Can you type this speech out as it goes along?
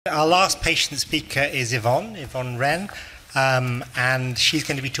Our last patient speaker is Yvonne Wren, and she's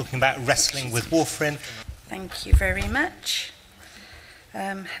going to be talking about wrestling with warfarin. Thank you very much.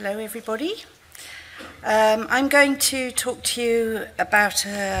 Hello everybody. I'm going to talk to you about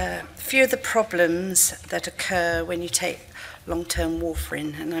a few of the problems that occur when you take long-term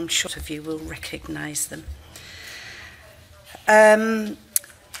warfarin, and I'm sure of you will recognise them.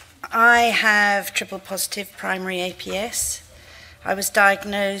 I have triple positive primary APS. I was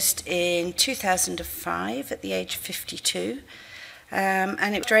diagnosed in 2005 at the age of 52,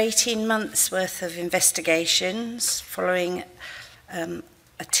 and after 18 months worth of investigations following a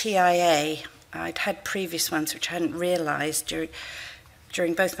TIA. I'd had previous ones which I hadn't realised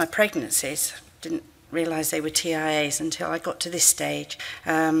during both my pregnancies. Didn't realise they were TIAs until I got to this stage.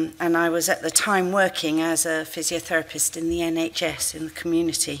 And I was at the time working as a physiotherapist in the NHS in the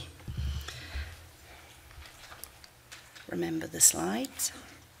community. Remember the slides?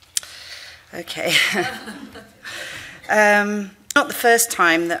 Okay. Not the first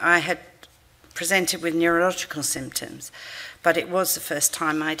time that I had presented with neurological symptoms, but it was the first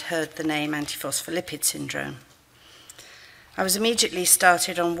time I'd heard the name antiphospholipid syndrome. I was immediately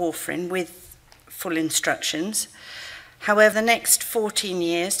started on warfarin with full instructions. However, the next 14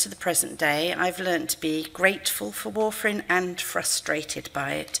 years to the present day, I've learned to be grateful for warfarin and frustrated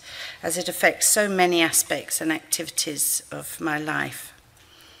by it, as it affects so many aspects and activities of my life.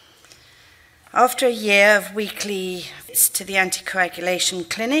 After a year of weekly visits to the anticoagulation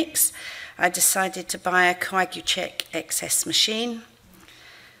clinics, I decided to buy a CoaguCheck XS machine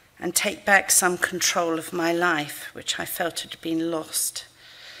and take back some control of my life, which I felt had been lost.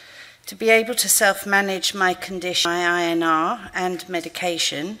 To be able to self-manage my condition, my INR and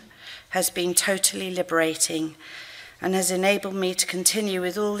medication has been totally liberating and has enabled me to continue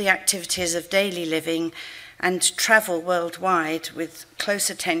with all the activities of daily living and travel worldwide with close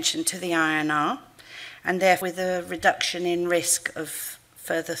attention to the INR and therefore with a reduction in risk of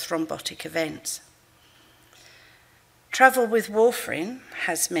further thrombotic events. Travel with warfarin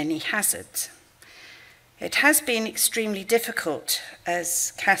has many hazards. It has been extremely difficult,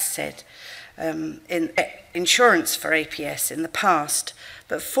 as Cass said, in insurance for APS in the past,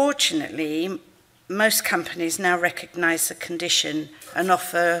 but fortunately most companies now recognise the condition and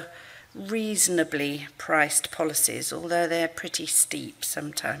offer reasonably priced policies, although they're pretty steep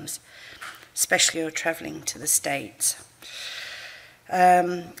sometimes, especially if you're travelling to the States.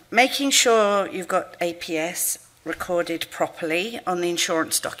 Making sure you've got APS recorded properly on the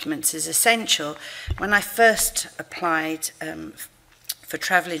insurance documents is essential. When I first applied for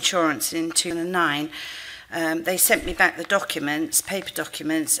travel insurance in 2009, they sent me back the documents, paper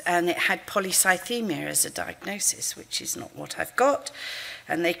documents, and it had polycythemia as a diagnosis, which is not what I've got,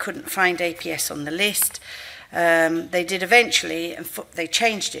 and they couldn't find APS on the list. They did eventually, and they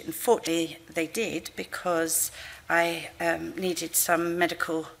changed it, and fortunately they did, because I needed some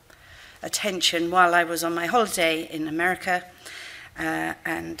medical attention while I was on my holiday in America,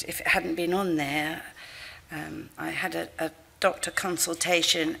 and if it hadn't been on there, I had a doctor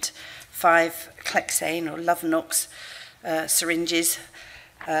consultation, 5 Clexane or Lovenox syringes,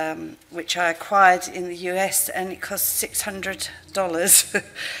 which I acquired in the US, and it cost $600,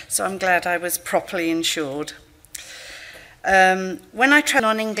 so I'm glad I was properly insured. When I travel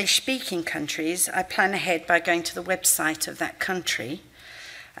on English-speaking countries, I plan ahead by going to the website of that country,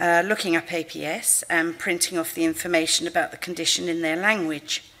 looking up APS and printing off the information about the condition in their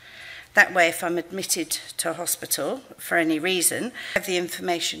language. That way, if I'm admitted to a hospital for any reason, I have the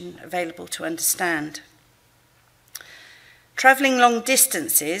information available to understand. Travelling long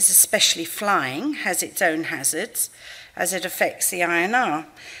distances, especially flying, has its own hazards as it affects the INR,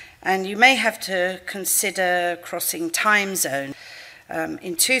 and you may have to consider crossing time zones.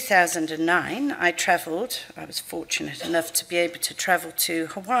 In 2009, I was fortunate enough to be able to travel to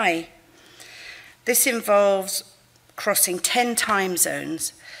Hawaii. This involves crossing 10 time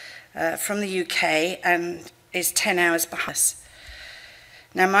zones from the UK and is 10 hours behind us.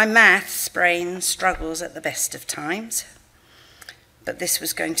 Now, my maths brain struggles at the best of times, but this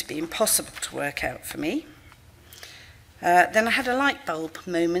was going to be impossible to work out for me. Then I had a light bulb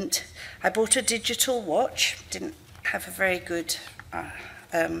moment. I bought a digital watch, didn't have a very good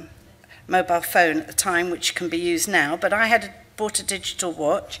mobile phone at the time, which can be used now, but I had bought a digital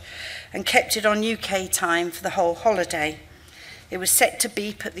watch and kept it on UK time for the whole holiday. It was set to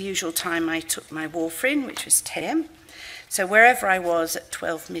beep at the usual time I took my warfarin, which was 10 AM. So wherever I was at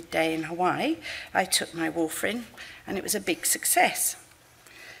 12 midday in Hawaii, I took my warfarin, and it was a big success.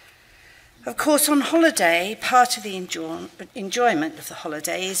 Of course, on holiday, part of the enjoyment of the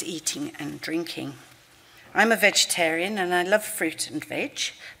holiday is eating and drinking. I'm a vegetarian and I love fruit and veg,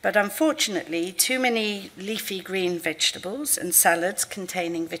 but unfortunately too many leafy green vegetables and salads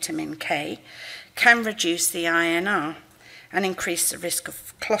containing vitamin K can reduce the INR and increase the risk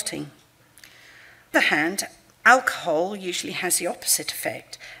of clotting. On the other hand, alcohol usually has the opposite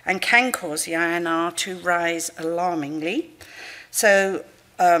effect and can cause the INR to rise alarmingly. So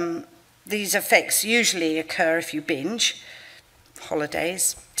these effects usually occur if you binge,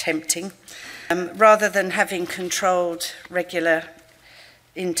 holidays, tempting, rather than having controlled regular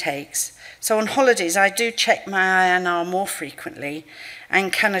intakes. So on holidays, I do check my INR more frequently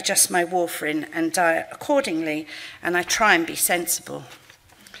and can adjust my warfarin and diet accordingly, and I try and be sensible.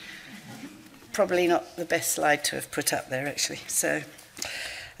 Probably not the best slide to have put up there, actually. So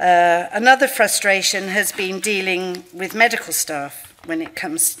another frustration has been dealing with medical staff when it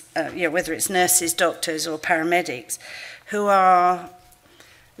comes, whether it's nurses, doctors, or paramedics, who are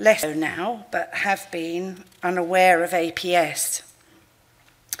less so now, but have been unaware of APS.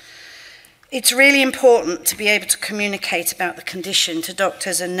 It's really important to be able to communicate about the condition to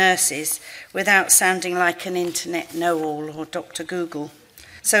doctors and nurses without sounding like an internet know-all or Dr. Google.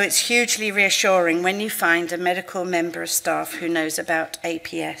 So it's hugely reassuring when you find a medical member of staff who knows about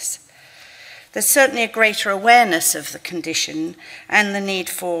APS. There's certainly a greater awareness of the condition and the need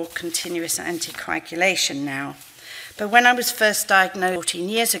for continuous anticoagulation now. But when I was first diagnosed 14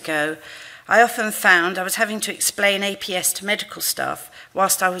 years ago, I often found I was having to explain APS to medical staff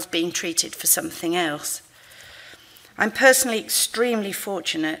whilst I was being treated for something else. I'm personally extremely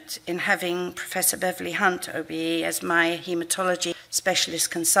fortunate in having Professor Beverly Hunt, OBE, as my haematology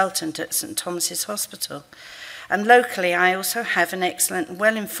specialist consultant at St Thomas's Hospital. And locally, I also have an excellent,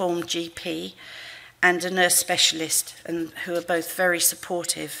 well-informed GP and a nurse specialist, who are both very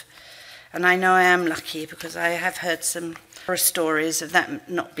supportive. And I know I am lucky because I have heard some horror stories of that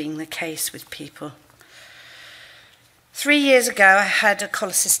not being the case with people. 3 years ago, I had a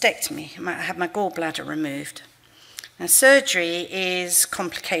cholecystectomy. I had my gallbladder removed. Now, surgery is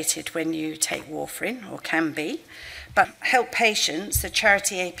complicated when you take warfarin, or can be, but Help Patients, the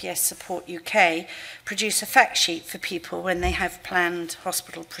charity APS Support UK, produce a fact sheet for people when they have planned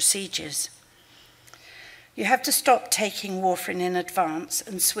hospital procedures. You have to stop taking warfarin in advance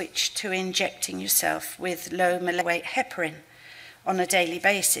and switch to injecting yourself with low molecular weight heparin on a daily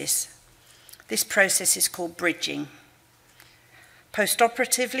basis. This process is called bridging.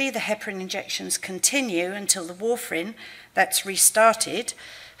 Post-operatively, the heparin injections continue until the warfarin that's restarted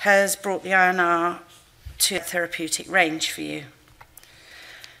has brought the INR to therapeutic range for you.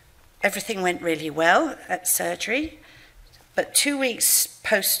 Everything went really well at surgery, but 2 weeks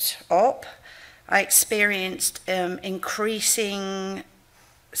post-op, I experienced increasing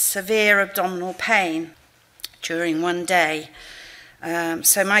severe abdominal pain during one day.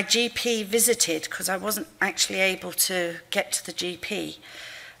 So my GP visited because I wasn't actually able to get to the GP.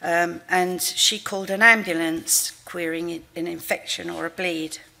 And she called an ambulance, querying an infection or a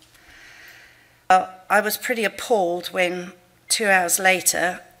bleed. I was pretty appalled when 2 hours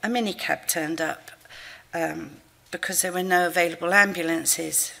later a minicab turned up because there were no available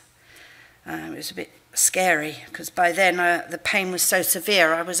ambulances. It was a bit scary because by then the pain was so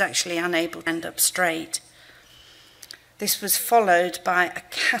severe I was actually unable to stand up straight. This was followed by a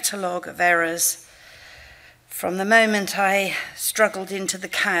catalogue of errors from the moment I struggled into the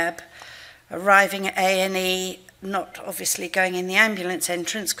cab, arriving at A&E, not obviously going in the ambulance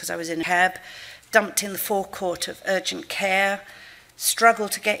entrance because I was in a cab, dumped in the forecourt of urgent care,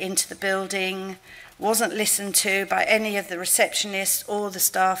 struggled to get into the building, wasn't listened to by any of the receptionists or the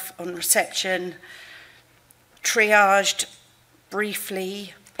staff on reception, triaged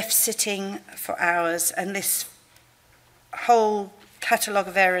briefly, left sitting for hours, and this whole catalogue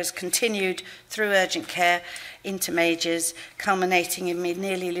of errors continued through urgent care into majors, culminating in me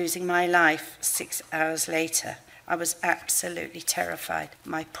nearly losing my life 6 hours later. I was absolutely terrified.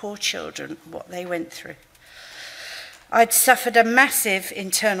 My poor children, what they went through. I'd suffered a massive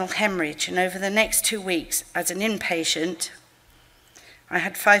internal hemorrhage, and over the next 2 weeks, as an inpatient, I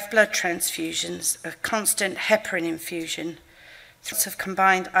had 5 blood transfusions, a constant heparin infusion, lots of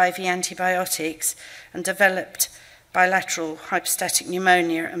combined IV antibiotics, and developed bilateral hypostatic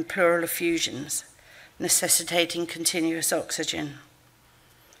pneumonia and pleural effusions, necessitating continuous oxygen.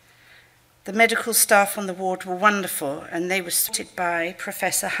 The medical staff on the ward were wonderful, and they were supported by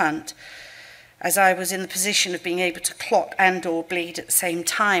Professor Hunt, as I was in the position of being able to clot and or bleed at the same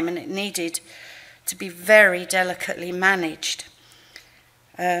time, and it needed to be very delicately managed.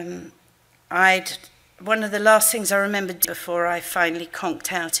 One of the last things I remembered before I finally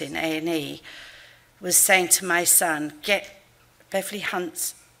conked out in A&E was saying to my son, get Beverly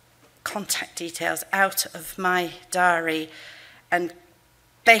Hunt's contact details out of my diary and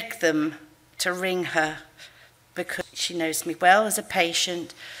beg them to ring her because she knows me well as a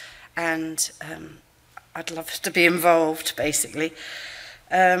patient, and I'd love to be involved, basically.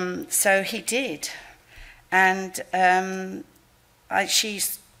 So he did, and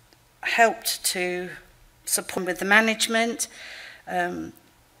she's helped to support with the management.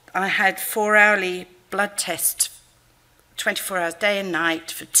 I had 4-hourly blood tests, 24 hours, day and night,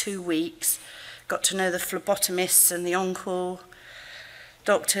 for 2 weeks. Got to know the phlebotomists and the on-call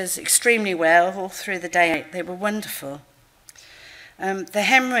doctors extremely well all through the day. They were wonderful. The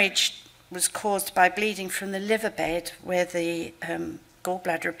hemorrhage was caused by bleeding from the liver bed where the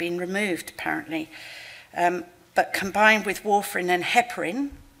gallbladder had been removed, apparently. But combined with warfarin and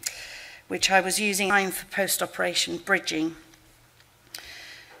heparin, which I was using for post-operation bridging.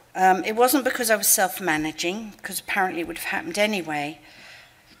 It wasn't because I was self-managing, because apparently it would have happened anyway.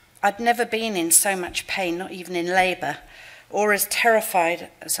 I'd never been in so much pain, not even in labour, or as terrified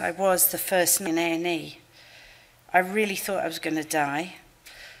as I was the first night in A&E. I really thought I was going to die.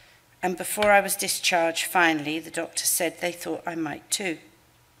 And before I was discharged, finally, the doctor said they thought I might too.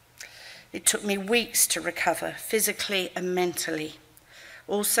 It took me weeks to recover, physically and mentally.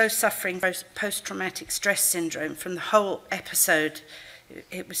 Also suffering post-traumatic stress syndrome from the whole episode.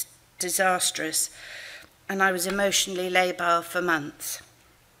 It was disastrous, and I was emotionally labile for months.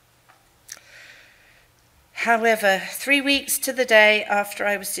 However, 3 weeks to the day after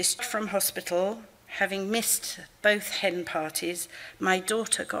I was discharged from hospital, having missed both hen parties, my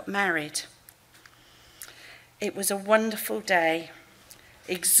daughter got married. It was a wonderful day,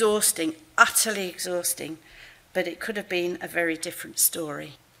 exhausting, utterly exhausting, but it could have been a very different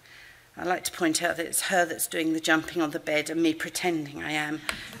story. I like to point out that it's her that's doing the jumping on the bed and me pretending I am,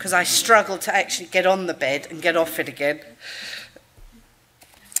 because I struggle to actually get on the bed and get off it again.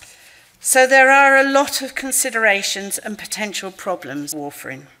 So there are a lot of considerations and potential problems with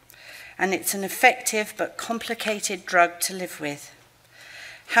warfarin, and it's an effective but complicated drug to live with.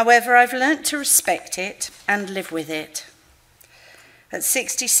 However, I've learnt to respect it and live with it. At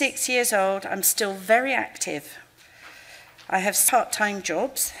 66 years old, I'm still very active. I have part-time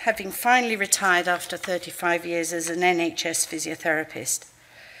jobs, having finally retired after 35 years as an NHS physiotherapist.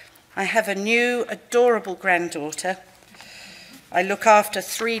 I have a new, adorable granddaughter. I look after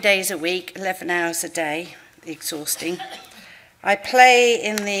 3 days a week, 11 hours a day, exhausting. I play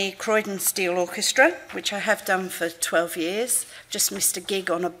in the Croydon Steel Orchestra, which I have done for 12 years. Just missed a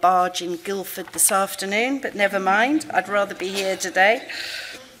gig on a barge in Guildford this afternoon, but never mind, I'd rather be here today.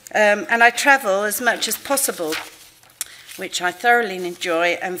 And I travel as much as possible, which I thoroughly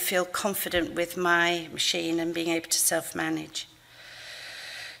enjoy and feel confident with my machine and being able to self-manage.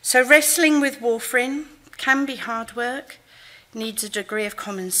 So wrestling with warfarin can be hard work, needs a degree of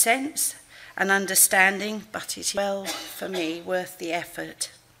common sense and understanding, but it is, well, for me, worth the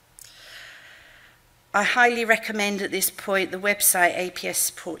effort. I highly recommend at this point the website APS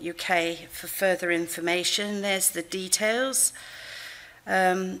Support UK for further information. There's the details.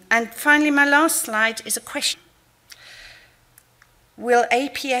 And finally, my last slide is a question. Will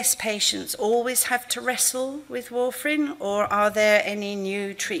APS patients always have to wrestle with warfarin, or are there any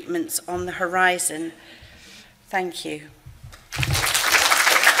new treatments on the horizon? Thank you.